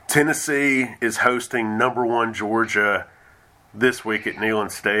Tennessee is hosting number one Georgia this week at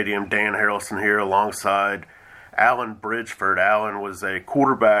Neyland Stadium. Dan Harrelson here alongside Alan Bridgeford. Alan was a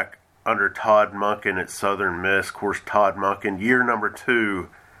quarterback under Todd Monken at Southern Miss. Of course, Todd Monken, year number 2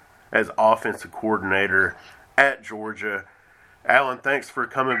 as offensive coordinator at Georgia. Alan, thanks for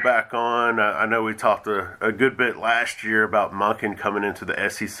coming back on. I know we talked a good bit last year about Monken coming into the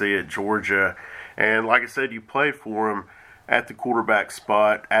SEC at Georgia. And like I said, you played for him at the quarterback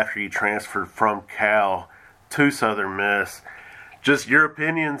spot after you transferred from Cal to Southern Miss. Just your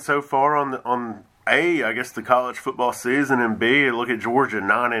opinion so far on A, I guess the college football season, and B, look at Georgia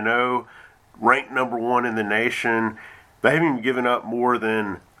 9-0, ranked number 1 in the nation. They haven't even given up more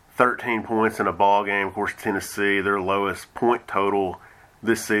than 13 points in a ball game. Of course, Tennessee, their lowest point total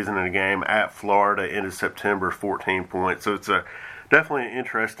this season in a game at Florida into September, 14 points. So it's definitely an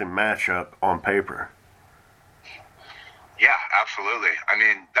interesting matchup on paper. Yeah, absolutely. I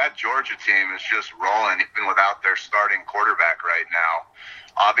mean, that Georgia team is just rolling even without their starting quarterback right now.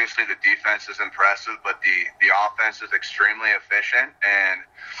 Obviously, the defense is impressive, but the offense is extremely efficient. And,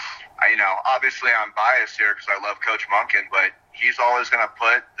 obviously I'm biased here because I love Coach Monken, but he's always going to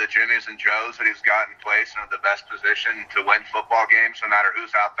put the Jimmies and Joes that he's got in place in the best position to win football games no matter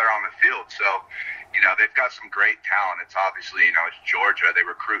who's out there on the field. So, they've got some great talent. It's obviously, it's Georgia. They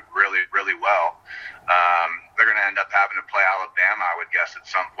recruit really, really well. They're going to end up having to play Alabama, I would guess, at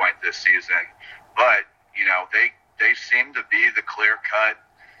some point this season. But, they seem to be the clear-cut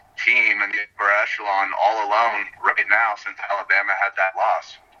team in the upper echelon all alone right now since Alabama had that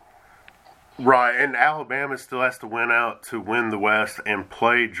loss. Right, and Alabama still has to win out to win the West and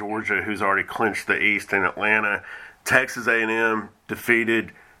play Georgia, who's already clinched the East in Atlanta. Texas A&M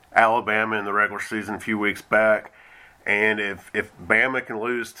defeated Alabama in the regular season a few weeks back. And if Bama can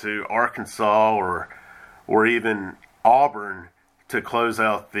lose to Arkansas or even Auburn to close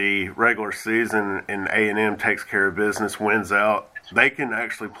out the regular season and A&M takes care of business, wins out, they can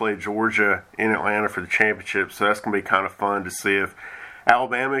actually play Georgia in Atlanta for the championship. So that's going to be kind of fun to see if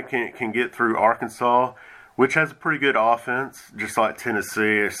Alabama can get through Arkansas, which has a pretty good offense, just like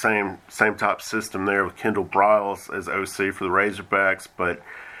Tennessee. Same type system there with Kendall Briles as OC for the Razorbacks. But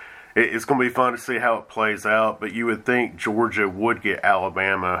it's going to be fun to see how it plays out. But you would think Georgia would get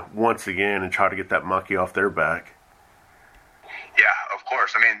Alabama once again and try to get that monkey off their back. Yeah, of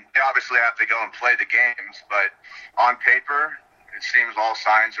course. I mean, they obviously have to go and play the games, but on paper, it seems all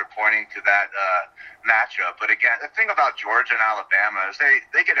signs are pointing to that matchup. But again, the thing about Georgia and Alabama is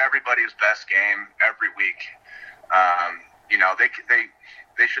they get everybody's best game every week.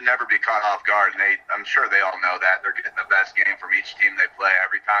 They should never be caught off guard, and I'm sure they all know that. They're getting the best game from each team they play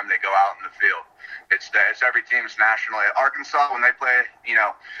every time they go out in the field. It's every team's national. Arkansas, when they play,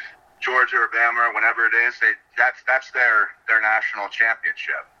 Georgia or Bama or whenever it is, that's their national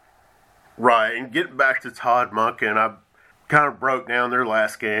championship. Right, and getting back to Todd Monken, I kind of broke down their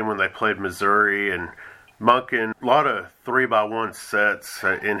last game when they played Missouri, and Monken, a lot of 3-by-1 sets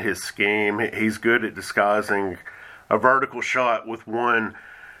in his scheme. He's good at disguising a vertical shot with one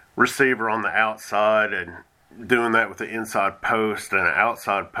receiver on the outside and doing that with the inside post and an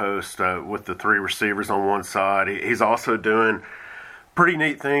outside post with the 3 receivers on one side. He's also doing pretty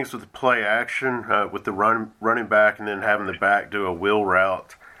neat things with the play action with the running back and then having the back do a wheel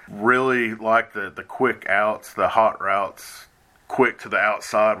route. Really like the quick outs, the hot routes, quick to the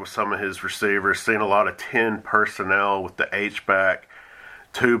outside with some of his receivers. Seen a lot of 10 personnel with the H-back,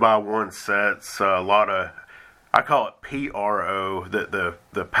 2-by-1 sets, a lot of, I call it PRO,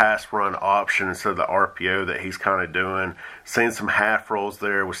 the pass run option instead of the RPO that he's kind of doing. Seen some half rolls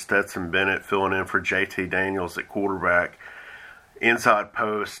there with Stetson Bennett filling in for JT Daniels at quarterback. Inside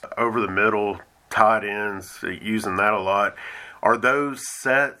post, over the middle, tight ends, using that a lot. Are those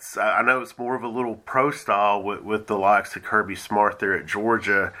sets, I know it's more of a little pro style with the likes of Kirby Smart there at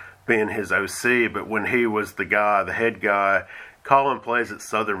Georgia being his OC, but when he was the guy, the head guy, calling plays at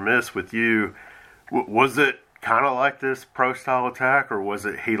Southern Miss with you, was it kind of like this pro style attack, or was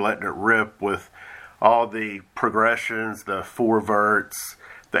it he letting it rip with all the progressions, the 4 verts,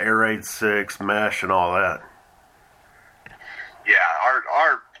 the air raid 6, mesh, and all that? Yeah,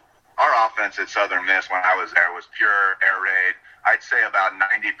 our offense at Southern Miss when I was there was pure air raid. I'd say about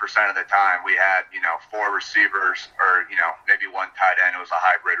 90% of the time we had, 4 receivers or, maybe 1 tight end. It was a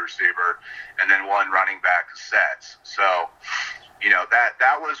hybrid receiver, and then 1 running back sets. So,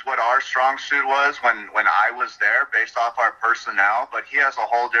 that was what our strong suit was when I was there based off our personnel. But he has a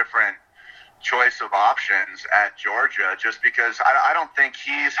whole different choice of options at Georgia just because I don't think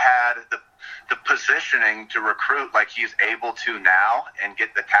he's had the the positioning to recruit like he's able to now and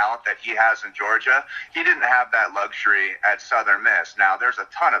get the talent that he has in Georgia. He didn't have that luxury at Southern Miss. Now, there's a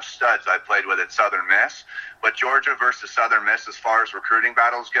ton of studs I played with at Southern Miss, but Georgia versus Southern Miss, as far as recruiting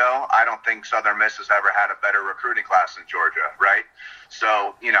battles go, I don't think Southern Miss has ever had a better recruiting class than Georgia, right?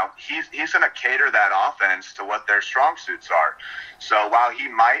 So, he's going to cater that offense to what their strong suits are. So while he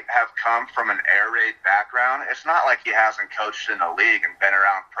might have come from an air raid background, it's not like he hasn't coached in the league and been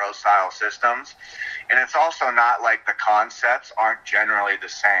around pro-style systems. And it's also not like the concepts aren't generally the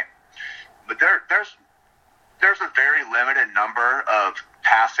same. But there's a very limited number of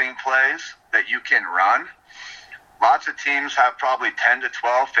passing plays that you can run. Lots of teams have probably 10 to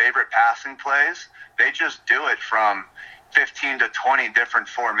 12 favorite passing plays. They just do it from 15 to 20 different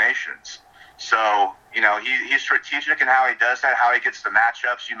formations. So, he's strategic in how he does that, how he gets the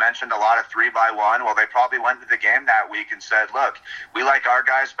matchups. You mentioned a lot of 3-by-1. Well, they probably went to the game that week and said, look, we like our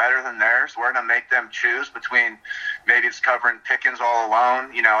guys better than theirs. We're going to make them choose between maybe it's covering Pickens all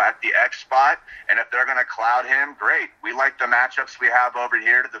alone, at the X spot. And if they're going to cloud him, great. We like the matchups we have over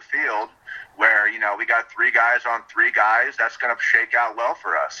here to the field where, we got 3 guys on 3 guys. That's going to shake out well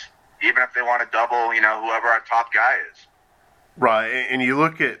for us, even if they want to double, whoever our top guy is. Right, and you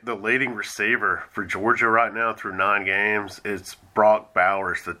look at the leading receiver for Georgia right now through 9 games, it's Brock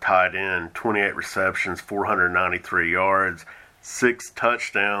Bowers, the tight end, 28 receptions, 493 yards, 6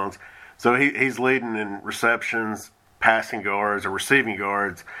 touchdowns. So he's leading in receptions, passing yards, or receiving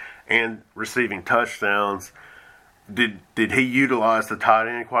yards, and receiving touchdowns. Did he utilize the tight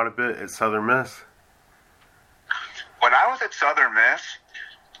end quite a bit at Southern Miss? When I was at Southern Miss,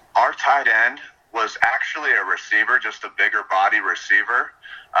 our tight end was actually a receiver, just a bigger body receiver.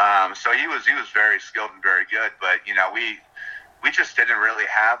 So he was very skilled and very good. But, we just didn't really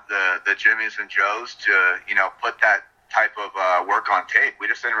have the Jimmies and Joes to, put that type of work on tape. We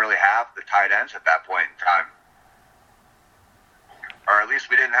just didn't really have the tight ends at that point in time. Or at least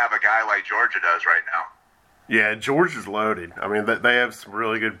we didn't have a guy like Georgia does right now. Yeah, Georgia's loaded. I mean, they have some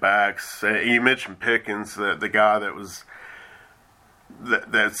really good backs. You mentioned Pickens, the guy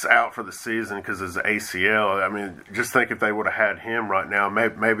that's out for the season because of his ACL. I mean, just think if they would have had him right now,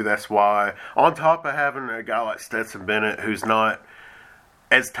 maybe that's why. On top of having a guy like Stetson Bennett, who's not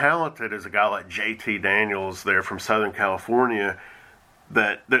as talented as a guy like JT Daniels there from Southern California,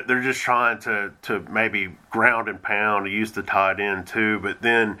 that they're just trying to maybe ground and pound, use the tight end too. But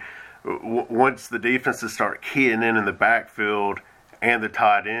then once the defenses start keying in the backfield and the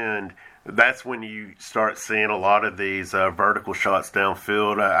tight end, that's when you start seeing a lot of these vertical shots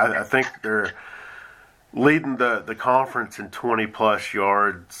downfield. I think they're leading the conference in 20-plus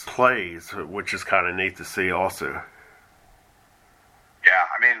yards plays, which is kind of neat to see also. Yeah,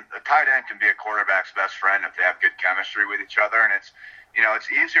 I mean, a tight end can be a quarterback's best friend if they have good chemistry with each other, and it's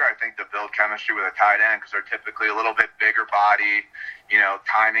easier, I think, to build chemistry with a tight end because they're typically a little bit bigger body.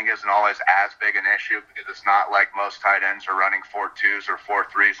 Timing isn't always as big an issue because it's not like most tight ends are running 4.2s or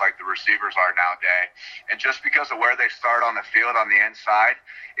 4.3s like the receivers are nowadays. And just because of where they start on the field on the inside,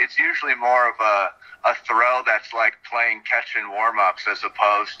 it's usually more of a throw that's like playing catch and warm-ups as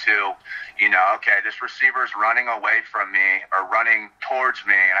opposed to, okay, this receiver's running away from me or running towards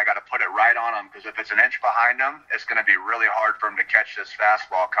me, and I got to put it right on him because if it's an inch behind him, it's going to be really hard for him to catch this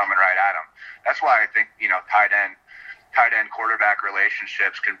fastball coming right at him. That's why I think, tight end quarterback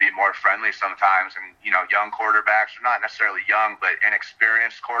relationships can be more friendly sometimes. And, young quarterbacks, or not necessarily young, but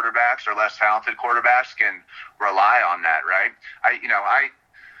inexperienced quarterbacks or less talented quarterbacks can rely on that, right?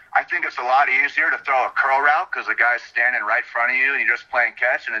 I think it's a lot easier to throw a curl route because the guy's standing right in front of you and you're just playing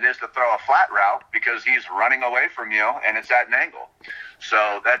catch, and it is to throw a flat route because he's running away from you and it's at an angle.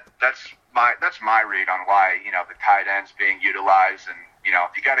 So that's my read on why, the tight end's being utilized. And,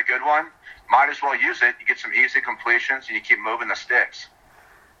 if you got a good one, might as well use it. You get some easy completions and you keep moving the sticks.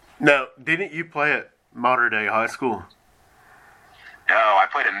 Now, didn't you play at Mater Dei High School? No, I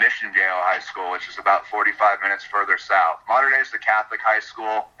played at Mission Vale High School, which is about 45 minutes further south. Mater Dei is the Catholic high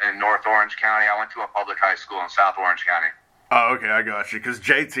school in North Orange County. I went to a public high school in South Orange County. Oh, okay, I got you. Because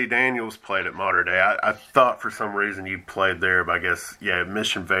JT Daniels played at Mater Dei. I thought for some reason you played there, but I guess,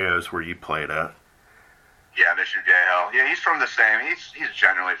 Mission Vale is where you played at. Yeah, Mission Vale. Yeah, he's from the same. He's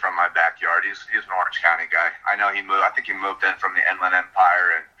generally from my backyard. He's an Orange County guy. I know he moved. I think he moved in from the Inland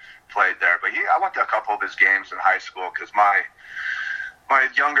Empire and played there. But I went to a couple of his games in high school because my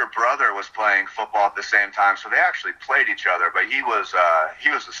younger brother was playing football at the same time, so they actually played each other. But he was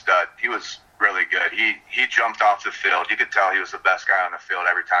a stud. He was really good. He jumped off the field. You could tell he was the best guy on the field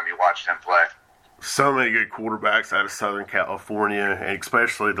every time you watched him play. So many good quarterbacks out of Southern California, and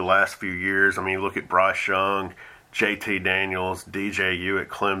especially the last few years. I mean, you look at Bryce Young, J.T. Daniels, DJU at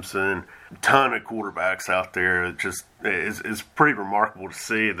Clemson, ton of quarterbacks out there. It just is pretty remarkable to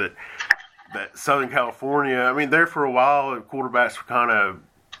see that Southern California, I mean, there for a while, quarterbacks were kind of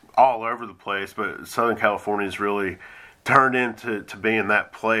all over the place, but Southern California has really turned into being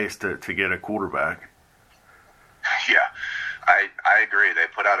that place to get a quarterback. Yeah, I agree. They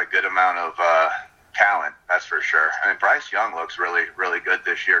put out a good amount of talent, that's for sure. I mean, Bryce Young looks really, really good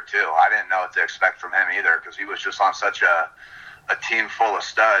this year, too. I didn't know what to expect from him either because he was just on such a team full of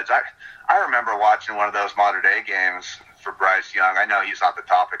studs. I remember watching one of those modern-day games for Bryce Young. I know he's not the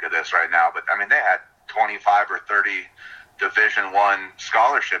topic of this right now, but, I mean, they had 25 or 30 Division I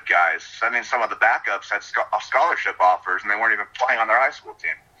scholarship guys. I mean, some of the backups had scholarship offers, and they weren't even playing on their high school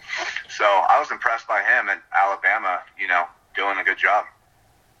team. So I was impressed by him, and Alabama, doing a good job.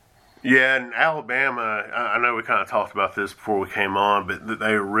 Yeah, and Alabama, I know we kind of talked about this before we came on, but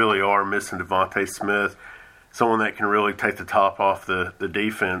they really are missing Devontae Smith, someone that can really take the top off the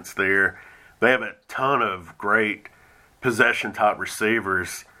defense there. They have a ton of great possession-type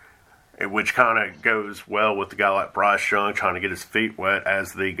receivers, which kind of goes well with the guy like Bryce Young trying to get his feet wet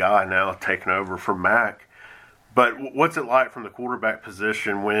as the guy now taking over from Mac. But what's it like from the quarterback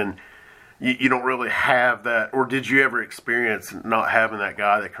position when you don't really have that, or did you ever experience not having that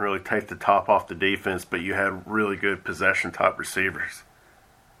guy that can really take the top off the defense, but you had really good possession-type receivers?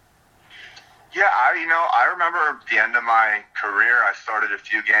 Yeah, I remember at the end of my career, I started a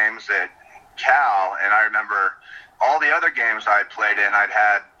few games at Cal, and I remember all the other games I played in, I'd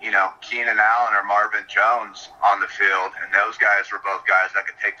had, Keenan Allen or Marvin Jones on the field, and those guys were both guys that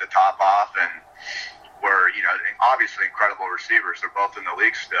could take the top off and were, obviously incredible receivers. They're both in the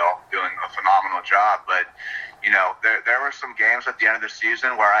league still, doing a phenomenal job. But, there were some games at the end of the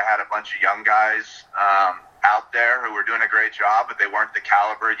season where I had a bunch of young guys out there who were doing a great job, but they weren't the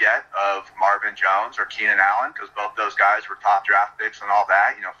caliber yet of Marvin Jones or Keenan Allen, because both those guys were top draft picks and all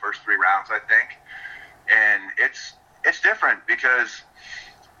that, first 3 rounds, I think. And it's different because,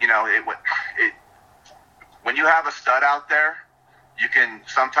 when you have a stud out there,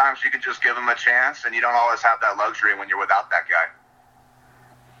 sometimes you can just give them a chance, and you don't always have that luxury when you're without that guy.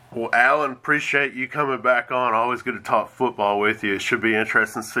 Well, Alan, appreciate you coming back on. Always good to talk football with you. It should be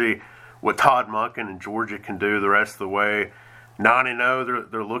interesting to see what Todd Monken and Georgia can do the rest of the way.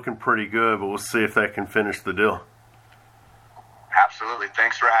 9-0, they're looking pretty good, but we'll see if they can finish the deal. Absolutely.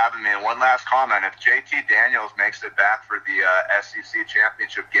 Thanks for having me. And one last comment. If J.T. Daniels makes it back for the SEC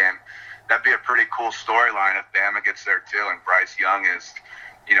championship game, that'd be a pretty cool storyline if Bama gets there too, and Bryce Young is,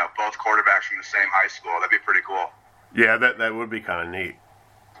 both quarterbacks from the same high school. That'd be pretty cool. Yeah, that would be kind of neat.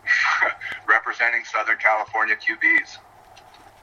 Representing Southern California QBs.